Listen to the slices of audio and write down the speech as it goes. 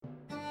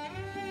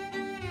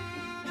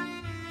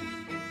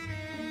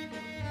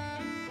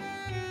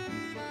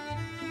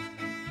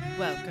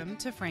Welcome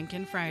to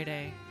Franken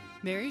Friday,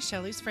 Mary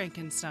Shelley's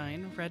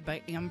Frankenstein, read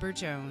by Amber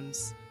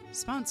Jones.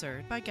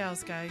 Sponsored by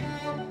Gals Guide.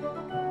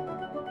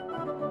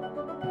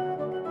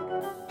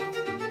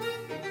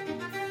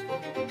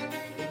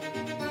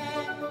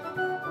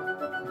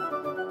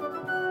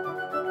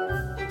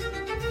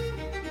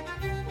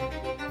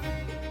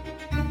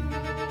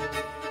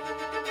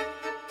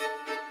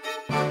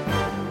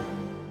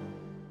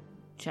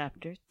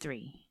 Chapter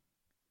 3.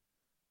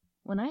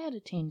 When I had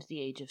attained the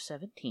age of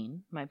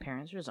 17, my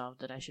parents resolved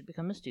that I should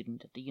become a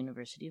student at the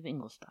University of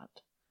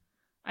Ingolstadt.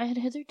 I had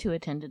hitherto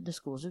attended the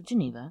schools of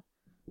Geneva,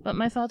 but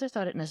my father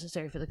thought it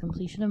necessary for the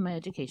completion of my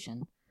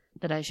education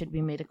that I should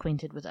be made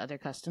acquainted with other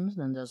customs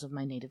than those of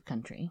my native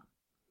country.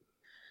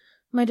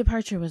 My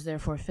departure was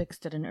therefore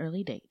fixed at an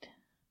early date,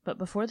 but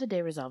before the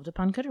day resolved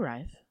upon could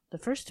arrive, the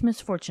first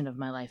misfortune of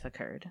my life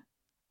occurred,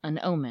 an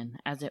omen,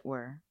 as it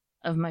were,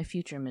 of my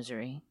future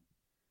misery.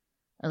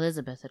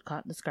 Elizabeth had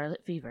caught the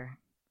scarlet fever.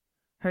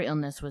 Her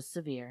illness was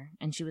severe,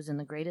 and she was in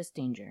the greatest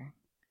danger.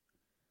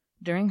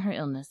 During her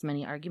illness,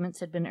 many arguments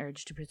had been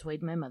urged to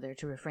persuade my mother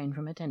to refrain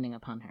from attending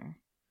upon her.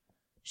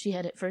 She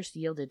had at first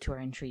yielded to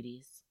our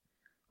entreaties,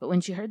 but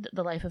when she heard that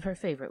the life of her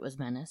favorite was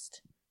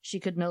menaced, she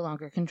could no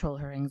longer control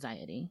her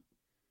anxiety.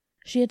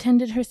 She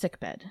attended her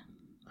sick-bed.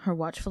 Her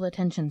watchful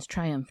attentions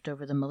triumphed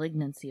over the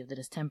malignancy of the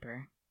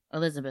distemper.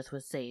 Elizabeth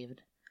was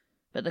saved,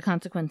 but the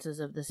consequences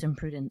of this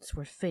imprudence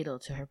were fatal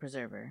to her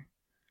preserver.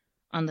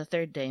 On the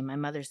third day my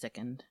mother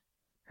sickened.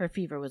 Her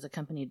fever was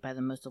accompanied by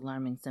the most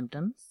alarming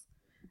symptoms,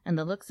 and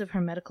the looks of her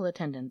medical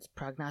attendants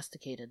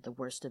prognosticated the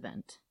worst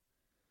event.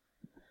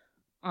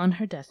 On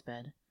her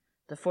deathbed,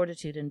 the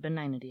fortitude and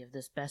benignity of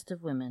this best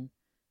of women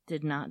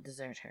did not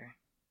desert her.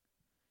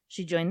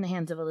 She joined the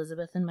hands of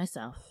Elizabeth and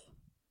myself.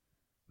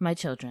 "My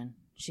children,"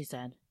 she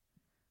said,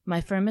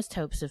 "my firmest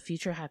hopes of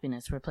future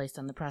happiness were placed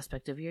on the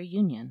prospect of your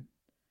union.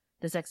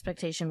 This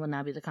expectation will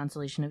now be the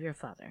consolation of your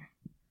father.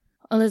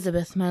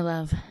 Elizabeth, my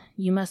love,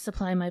 you must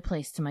supply my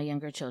place to my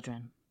younger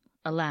children.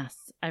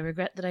 Alas, I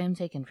regret that I am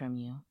taken from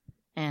you,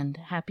 and,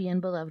 happy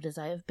and beloved as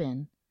I have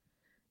been,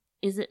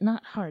 is it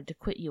not hard to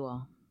quit you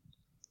all?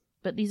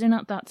 But these are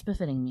not thoughts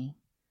befitting me.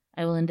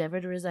 I will endeavor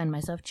to resign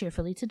myself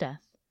cheerfully to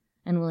death,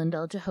 and will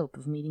indulge a hope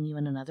of meeting you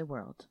in another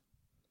world."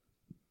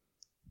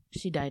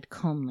 She died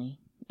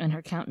calmly, and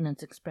her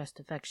countenance expressed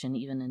affection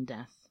even in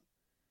death.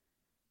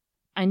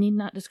 I need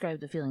not describe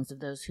the feelings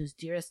of those whose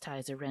dearest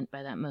ties are rent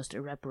by that most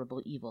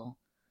irreparable evil,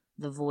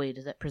 the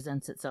void that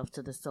presents itself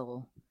to the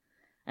soul,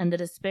 and the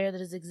despair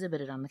that is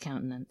exhibited on the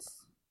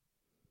countenance.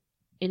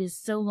 It is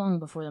so long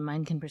before the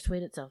mind can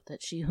persuade itself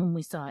that she whom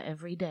we saw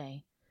every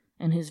day,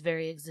 and whose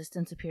very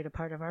existence appeared a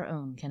part of our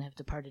own, can have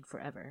departed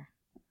forever,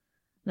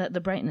 that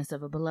the brightness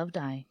of a beloved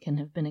eye can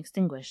have been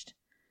extinguished,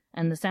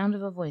 and the sound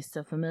of a voice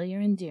so familiar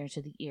and dear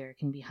to the ear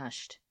can be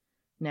hushed,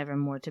 never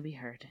more to be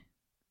heard.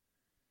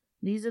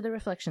 These are the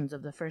reflections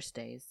of the first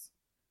days,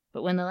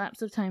 but when the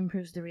lapse of time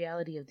proves the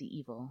reality of the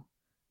evil,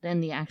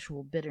 then the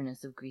actual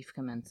bitterness of grief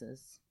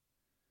commences.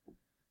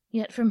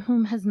 Yet from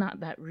whom has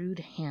not that rude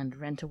hand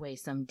rent away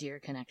some dear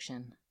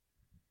connection?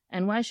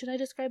 And why should I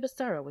describe a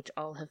sorrow which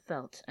all have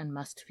felt and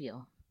must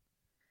feel?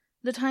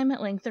 The time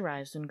at length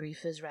arrives when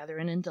grief is rather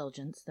an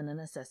indulgence than a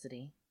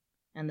necessity,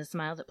 and the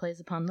smile that plays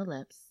upon the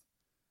lips,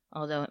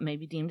 although it may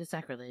be deemed a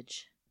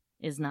sacrilege,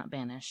 is not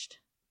banished.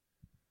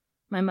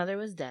 My mother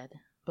was dead,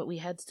 but we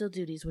had still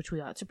duties which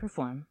we ought to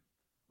perform.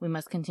 We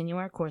must continue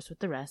our course with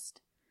the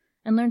rest,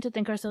 and learn to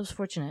think ourselves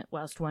fortunate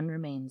whilst one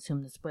remains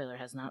whom the spoiler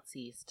has not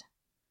seized.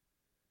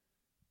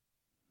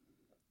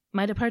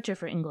 My departure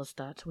for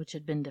Ingolstadt, which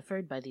had been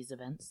deferred by these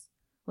events,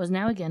 was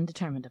now again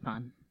determined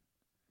upon.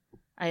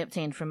 I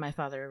obtained from my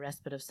father a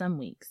respite of some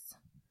weeks.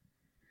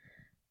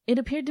 It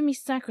appeared to me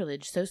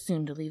sacrilege so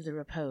soon to leave the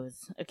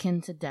repose,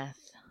 akin to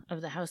death,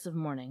 of the house of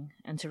mourning,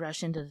 and to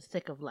rush into the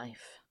thick of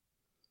life.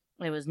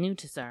 I was new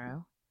to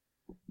sorrow,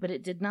 but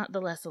it did not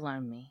the less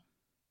alarm me.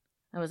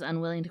 I was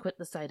unwilling to quit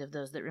the sight of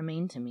those that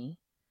remained to me,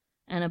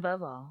 and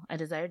above all, I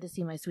desired to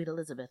see my sweet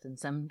Elizabeth in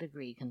some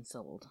degree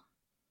consoled.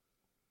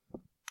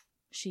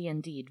 She,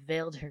 indeed,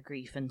 veiled her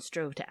grief and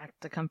strove to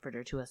act the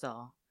comforter to us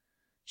all.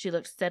 She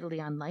looked steadily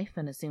on life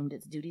and assumed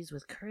its duties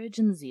with courage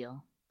and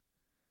zeal.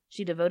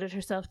 She devoted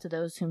herself to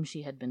those whom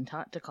she had been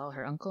taught to call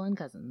her uncle and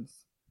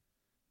cousins.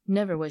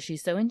 Never was she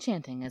so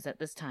enchanting as at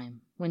this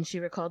time, when she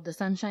recalled the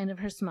sunshine of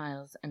her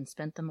smiles and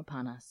spent them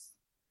upon us.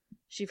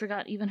 She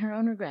forgot even her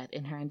own regret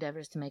in her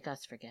endeavors to make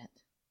us forget.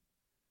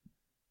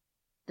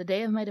 The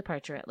day of my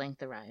departure at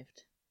length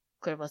arrived.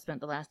 Clerval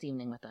spent the last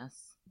evening with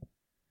us.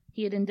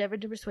 He had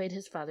endeavored to persuade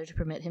his father to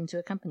permit him to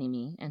accompany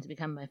me and to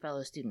become my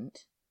fellow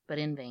student, but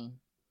in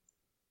vain.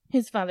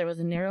 His father was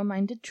a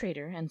narrow-minded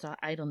traitor and saw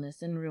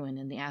idleness and ruin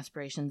in the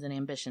aspirations and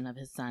ambition of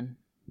his son.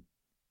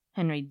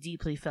 Henry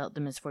deeply felt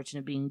the misfortune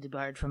of being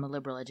debarred from a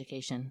liberal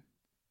education.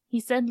 He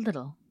said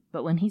little,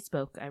 but when he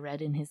spoke I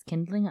read in his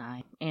kindling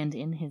eye and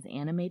in his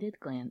animated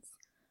glance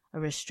a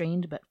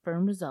restrained but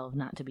firm resolve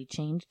not to be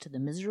chained to the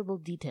miserable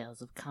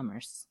details of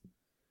commerce.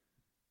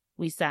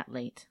 We sat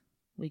late.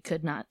 We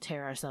could not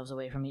tear ourselves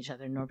away from each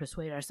other, nor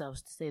persuade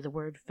ourselves to say the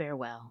word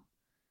farewell.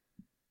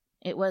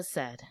 It was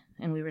said,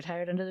 and we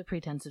retired under the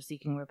pretense of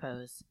seeking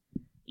repose,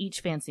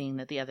 each fancying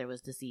that the other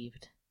was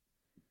deceived.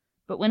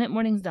 But when at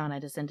morning's dawn I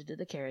descended to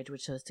the carriage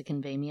which was to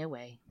convey me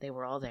away, they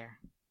were all there.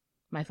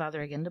 My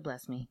father again to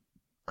bless me,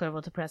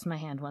 Clerval to press my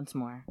hand once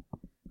more,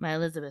 my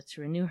Elizabeth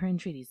to renew her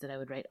entreaties that I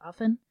would write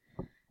often,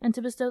 and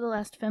to bestow the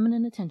last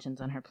feminine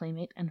attentions on her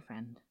playmate and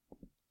friend.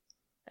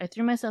 I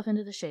threw myself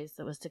into the chaise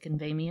that was to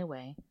convey me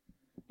away,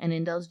 and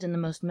indulged in the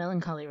most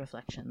melancholy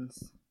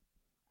reflections.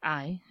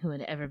 I, who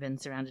had ever been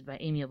surrounded by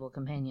amiable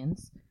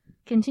companions,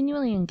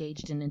 continually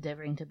engaged in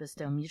endeavoring to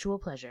bestow mutual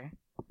pleasure,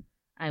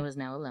 I was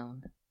now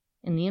alone.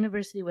 In the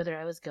university whither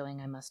I was going,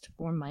 I must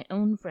form my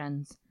own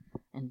friends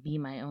and be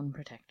my own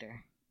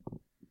protector.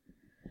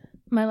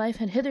 My life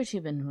had hitherto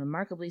been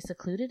remarkably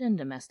secluded and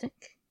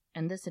domestic,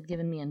 and this had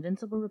given me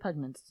invincible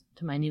repugnance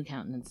to my new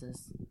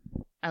countenances.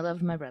 I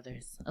loved my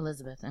brothers,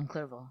 Elizabeth and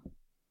Clerval.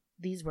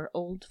 These were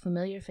old,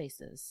 familiar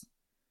faces,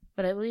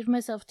 but I believed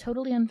myself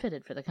totally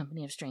unfitted for the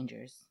company of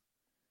strangers.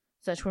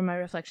 Such were my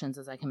reflections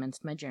as I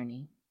commenced my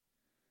journey.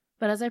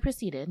 But as I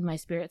proceeded, my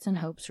spirits and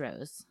hopes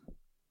rose.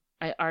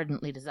 I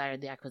ardently desired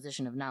the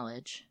acquisition of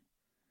knowledge.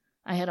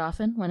 I had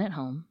often, when at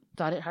home,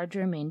 thought it hard to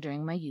remain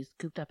during my youth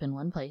cooped up in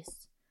one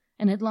place,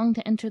 and had longed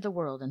to enter the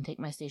world and take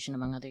my station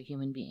among other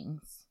human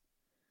beings.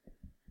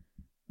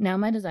 Now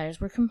my desires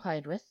were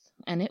complied with,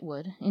 and it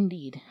would,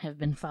 indeed, have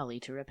been folly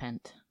to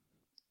repent.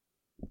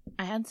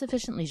 I had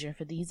sufficient leisure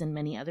for these and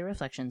many other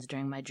reflections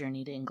during my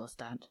journey to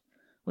Ingolstadt,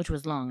 which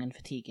was long and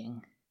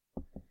fatiguing.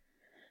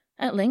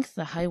 At length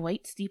the high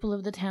white steeple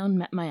of the town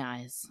met my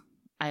eyes.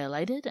 I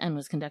alighted, and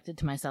was conducted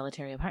to my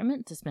solitary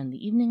apartment to spend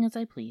the evening as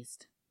I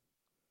pleased.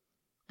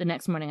 The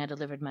next morning I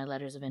delivered my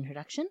letters of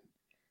introduction,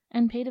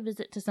 and paid a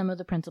visit to some of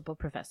the principal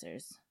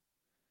professors.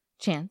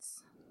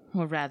 Chance,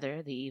 or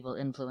rather the evil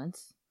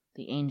influence,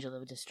 the angel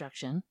of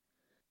destruction,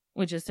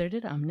 which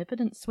asserted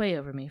omnipotent sway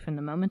over me from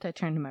the moment I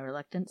turned my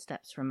reluctant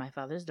steps from my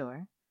father's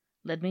door,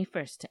 led me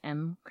first to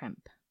M.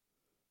 Krempe,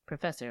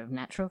 professor of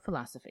natural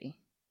philosophy.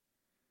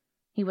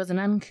 He was an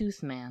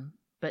uncouth man,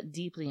 but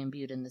deeply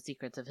imbued in the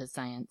secrets of his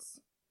science.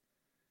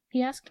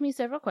 He asked me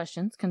several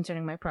questions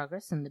concerning my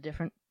progress in the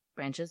different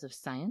branches of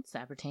science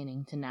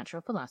appertaining to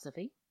natural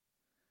philosophy.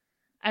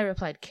 I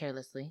replied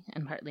carelessly,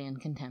 and partly in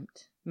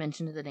contempt,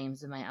 mentioned the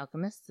names of my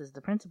alchemists as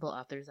the principal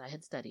authors I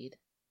had studied.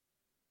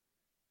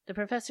 The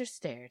professor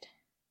stared.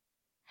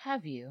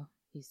 "Have you,"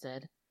 he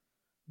said,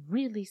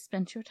 "really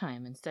spent your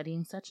time in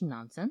studying such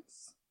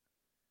nonsense?"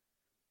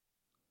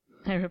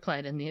 I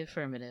replied in the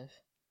affirmative.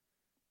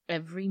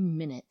 "Every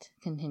minute,"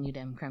 continued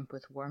M. Krempe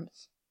with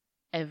warmth,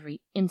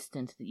 "every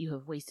instant that you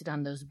have wasted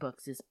on those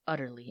books is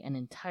utterly and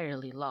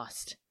entirely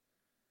lost.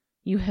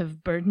 You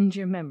have burdened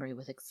your memory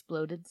with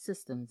exploded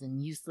systems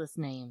and useless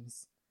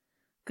names.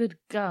 Good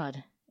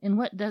God! In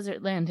what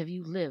desert land have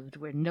you lived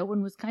where no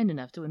one was kind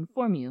enough to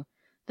inform you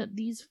that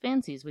these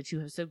fancies which you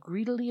have so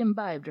greedily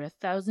imbibed are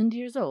 1,000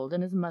 years old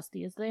and as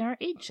musty as they are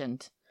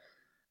ancient?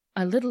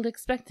 I little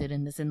expected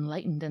in this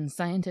enlightened and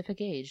scientific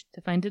age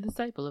to find a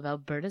disciple of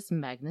Albertus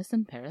Magnus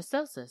and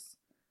Paracelsus.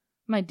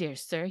 My dear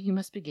sir, you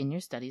must begin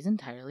your studies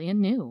entirely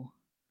anew."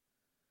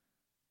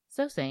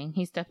 So saying,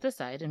 he stepped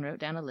aside and wrote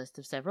down a list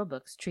of several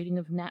books treating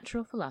of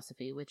natural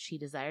philosophy which he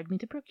desired me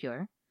to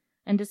procure,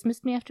 and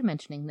dismissed me after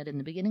mentioning that in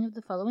the beginning of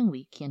the following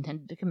week he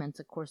intended to commence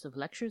a course of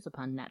lectures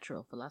upon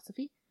natural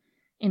philosophy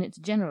in its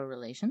general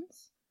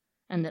relations,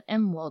 and that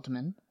M.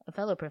 Waldman, a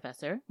fellow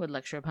professor, would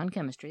lecture upon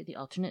chemistry the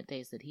alternate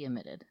days that he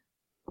omitted.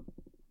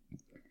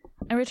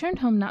 I returned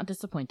home not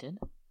disappointed,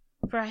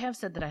 for I have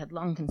said that I had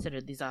long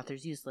considered these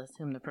authors useless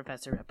whom the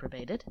professor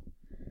reprobated.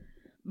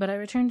 But I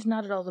returned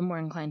not at all the more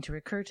inclined to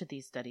recur to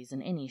these studies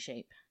in any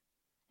shape.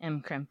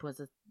 M. Krempe was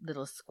a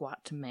little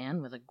squat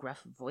man with a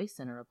gruff voice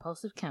and a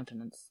repulsive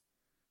countenance.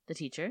 The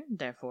teacher,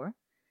 therefore,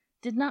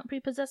 did not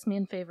prepossess me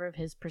in favor of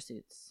his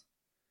pursuits.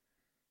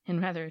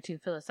 In rather too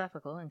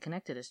philosophical and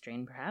connected a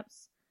strain,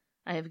 perhaps,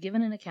 I have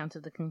given an account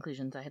of the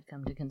conclusions I had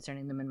come to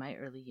concerning them in my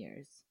early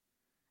years.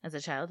 As a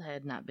child, I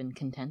had not been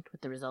content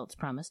with the results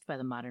promised by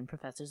the modern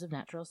professors of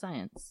natural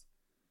science.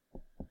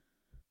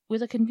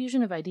 With a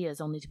confusion of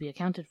ideas only to be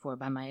accounted for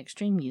by my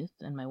extreme youth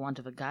and my want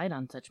of a guide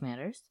on such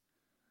matters,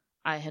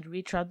 I had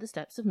retrod the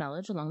steps of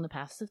knowledge along the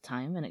paths of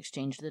time and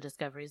exchanged the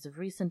discoveries of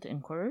recent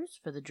inquirers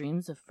for the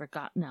dreams of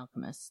forgotten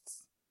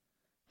alchemists.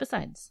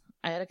 Besides,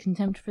 I had a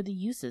contempt for the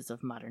uses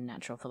of modern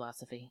natural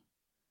philosophy.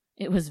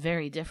 It was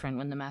very different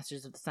when the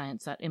masters of the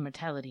science sought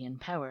immortality and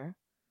power.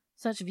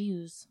 Such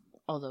views,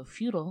 although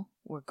futile,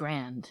 were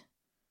grand.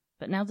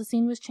 But now the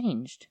scene was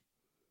changed.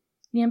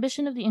 The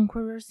ambition of the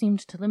inquirer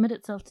seemed to limit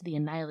itself to the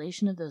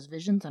annihilation of those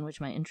visions on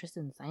which my interest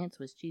in science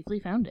was chiefly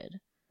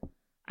founded.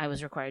 I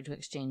was required to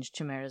exchange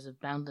chimeras of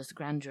boundless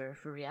grandeur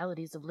for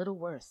realities of little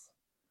worth.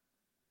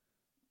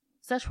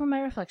 Such were my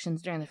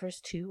reflections during the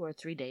first 2 or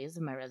 3 days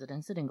of my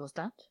residence at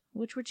Ingolstadt,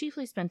 which were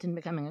chiefly spent in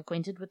becoming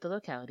acquainted with the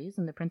localities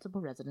and the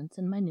principal residents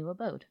in my new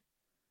abode.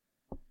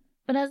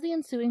 But as the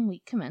ensuing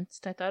week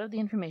commenced, I thought of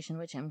the information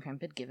which M.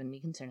 Krempe had given me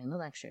concerning the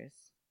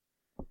lectures.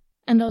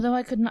 And although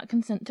I could not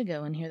consent to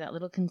go and hear that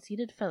little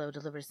conceited fellow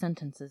deliver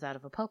sentences out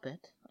of a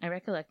pulpit, I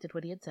recollected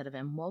what he had said of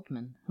M.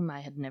 Waldman, whom I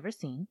had never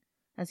seen,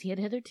 as he had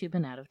hitherto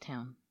been out of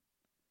town.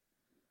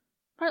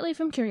 Partly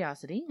from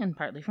curiosity, and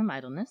partly from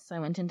idleness, I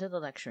went into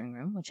the lecturing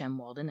room, which M.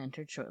 Walden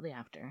entered shortly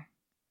after.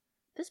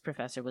 This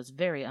professor was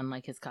very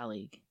unlike his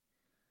colleague.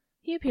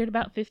 He appeared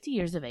about 50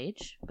 years of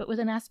age, but with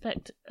an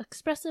aspect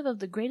expressive of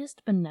the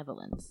greatest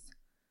benevolence.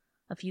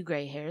 A few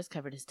grey hairs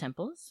covered his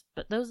temples,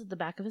 but those at the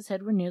back of his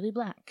head were nearly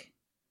black.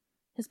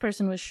 His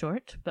person was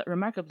short, but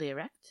remarkably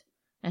erect,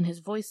 and his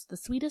voice the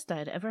sweetest I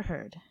had ever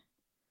heard.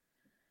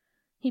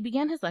 He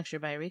began his lecture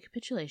by a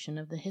recapitulation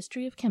of the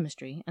history of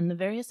chemistry and the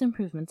various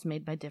improvements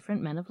made by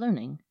different men of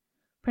learning,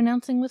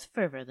 pronouncing with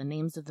fervour the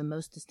names of the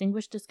most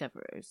distinguished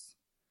discoverers.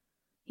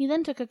 He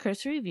then took a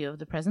cursory view of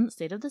the present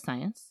state of the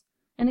science,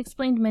 and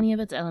explained many of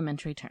its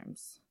elementary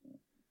terms.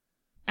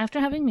 After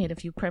having made a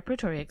few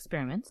preparatory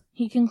experiments,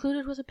 he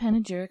concluded with a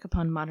panegyric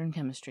upon modern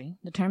chemistry,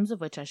 the terms of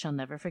which I shall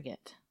never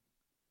forget.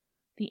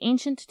 The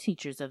ancient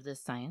teachers of this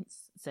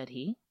science, said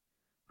he,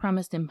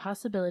 promised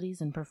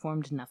impossibilities and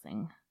performed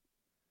nothing.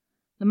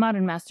 The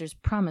modern masters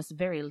promise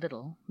very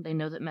little. They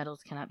know that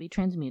metals cannot be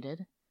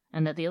transmuted,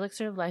 and that the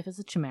elixir of life is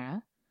a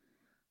chimera.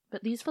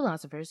 But these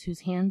philosophers,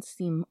 whose hands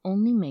seem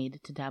only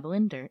made to dabble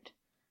in dirt,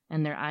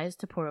 and their eyes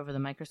to pore over the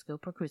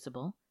microscope or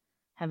crucible,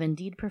 have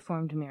indeed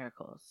performed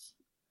miracles.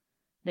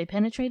 They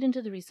penetrate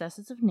into the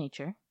recesses of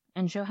nature,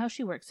 and show how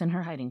she works in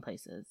her hiding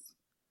places.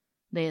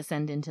 They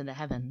ascend into the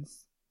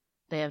heavens.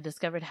 They have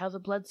discovered how the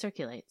blood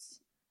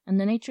circulates, and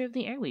the nature of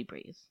the air we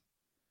breathe.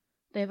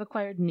 They have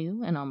acquired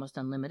new and almost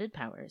unlimited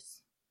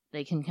powers.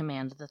 They can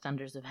command the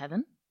thunders of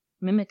heaven,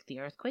 mimic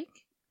the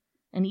earthquake,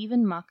 and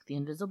even mock the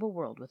invisible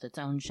world with its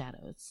own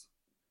shadows.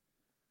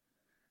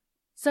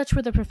 Such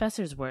were the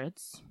professor's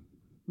words,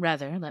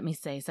 rather, let me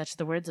say, such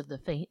the words of the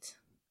fate,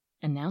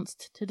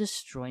 announced to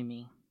destroy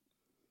me.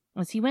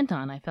 As he went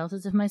on, I felt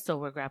as if my soul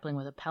were grappling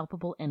with a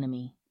palpable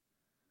enemy.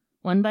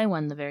 One by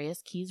one the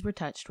various keys were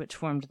touched which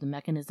formed the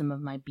mechanism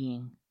of my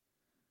being.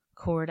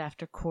 Chord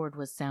after chord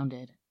was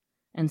sounded,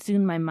 and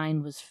soon my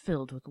mind was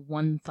filled with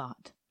one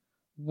thought,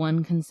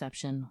 one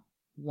conception,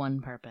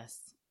 one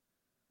purpose.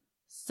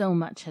 "So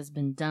much has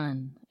been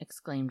done,"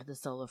 exclaimed the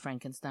soul of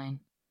Frankenstein.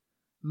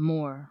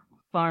 "More,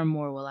 far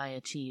more will I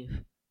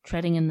achieve,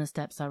 treading in the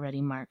steps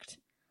already marked.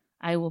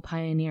 I will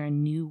pioneer a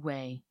new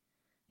way,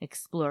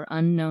 explore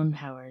unknown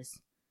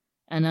powers,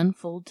 and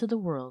unfold to the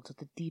world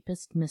the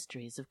deepest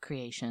mysteries of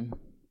creation."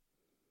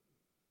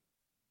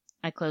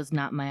 I closed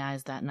not my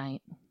eyes that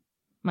night.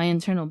 My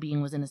internal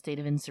being was in a state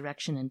of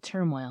insurrection and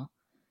turmoil.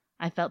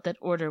 I felt that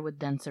order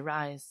would thence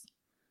arise,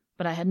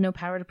 but I had no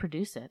power to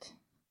produce it.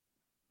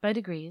 By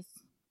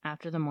degrees,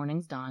 after the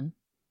morning's dawn,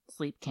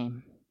 sleep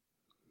came.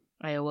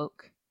 I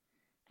awoke,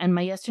 and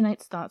my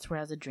yesternight's thoughts were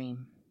as a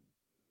dream.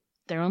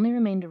 There only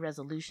remained a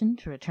resolution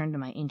to return to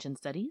my ancient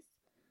studies,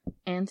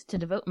 and to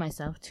devote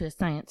myself to a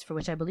science for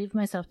which I believed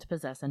myself to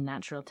possess a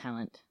natural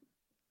talent.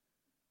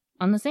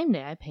 On the same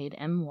day I paid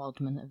M.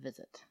 Waldman a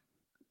visit.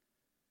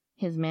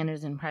 His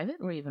manners in private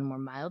were even more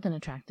mild and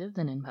attractive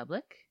than in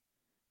public,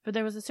 for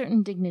there was a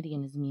certain dignity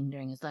in his mien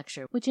during his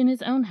lecture, which in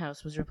his own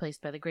house was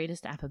replaced by the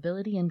greatest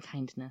affability and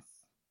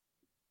kindness.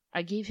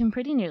 I gave him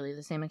pretty nearly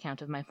the same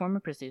account of my former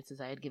pursuits as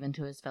I had given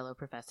to his fellow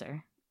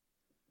professor.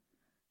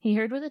 He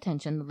heard with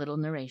attention the little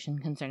narration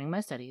concerning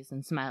my studies,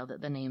 and smiled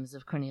at the names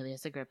of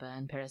Cornelius Agrippa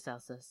and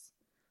Paracelsus,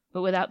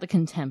 but without the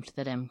contempt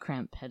that M.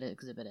 Krempe had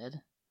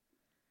exhibited.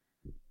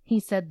 He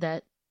said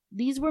that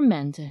these were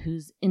men to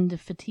whose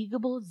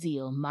indefatigable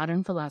zeal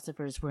modern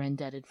philosophers were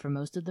indebted for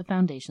most of the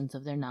foundations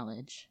of their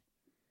knowledge.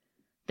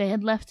 They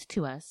had left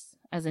to us,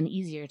 as an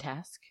easier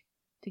task,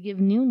 to give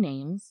new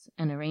names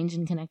and arrange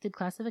in connected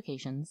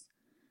classifications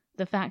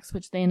the facts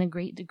which they in a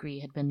great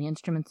degree had been the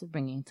instruments of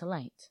bringing to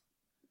light.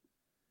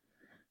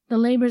 The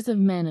labours of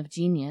men of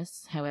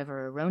genius,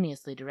 however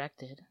erroneously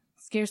directed,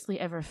 scarcely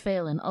ever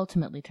fail in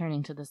ultimately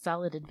turning to the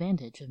solid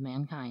advantage of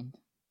mankind.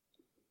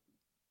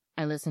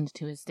 I listened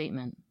to his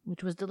statement,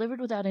 which was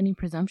delivered without any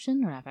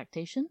presumption or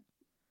affectation,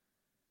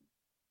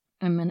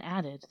 and then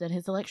added that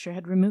his lecture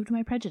had removed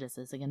my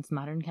prejudices against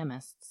modern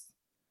chemists.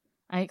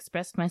 I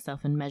expressed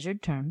myself in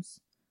measured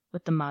terms,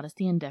 with the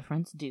modesty and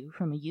deference due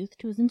from a youth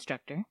to his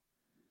instructor,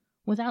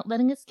 without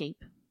letting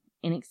escape,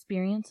 in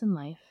experience and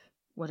life,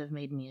 what have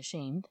made me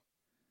ashamed,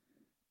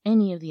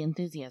 any of the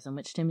enthusiasm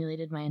which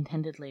stimulated my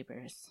intended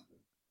labours.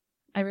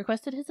 I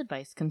requested his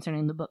advice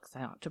concerning the books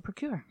I ought to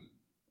procure.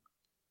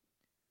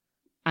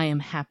 "I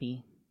am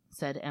happy,"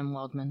 said M.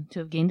 Waldman, "to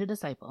have gained a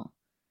disciple,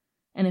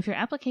 and if your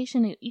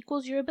application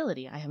equals your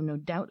ability, I have no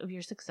doubt of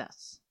your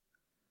success.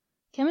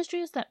 Chemistry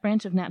is that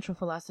branch of natural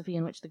philosophy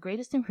in which the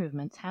greatest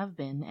improvements have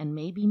been and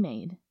may be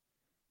made.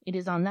 It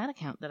is on that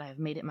account that I have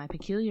made it my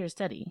peculiar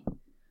study,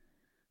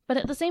 but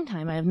at the same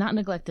time I have not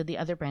neglected the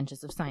other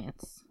branches of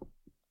science.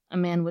 A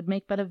man would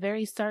make but a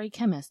very sorry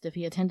chemist if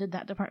he attended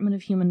that department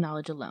of human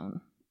knowledge alone.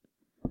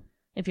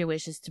 If your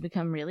wish is to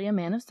become really a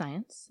man of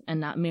science, and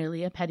not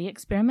merely a petty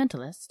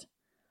experimentalist,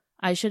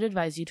 I should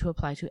advise you to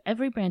apply to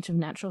every branch of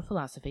natural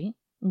philosophy,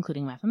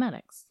 including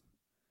mathematics.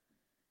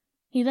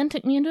 He then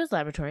took me into his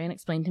laboratory and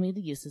explained to me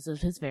the uses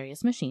of his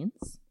various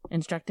machines,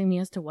 instructing me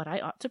as to what I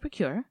ought to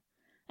procure,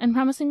 and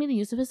promising me the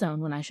use of his own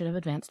when I should have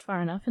advanced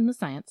far enough in the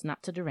science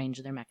not to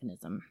derange their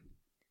mechanism.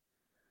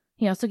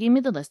 He also gave me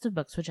the list of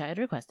books which I had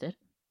requested,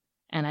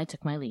 and I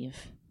took my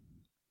leave.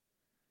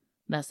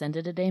 Thus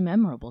ended a day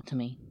memorable to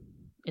me.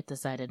 It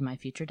decided my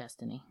future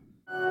destiny.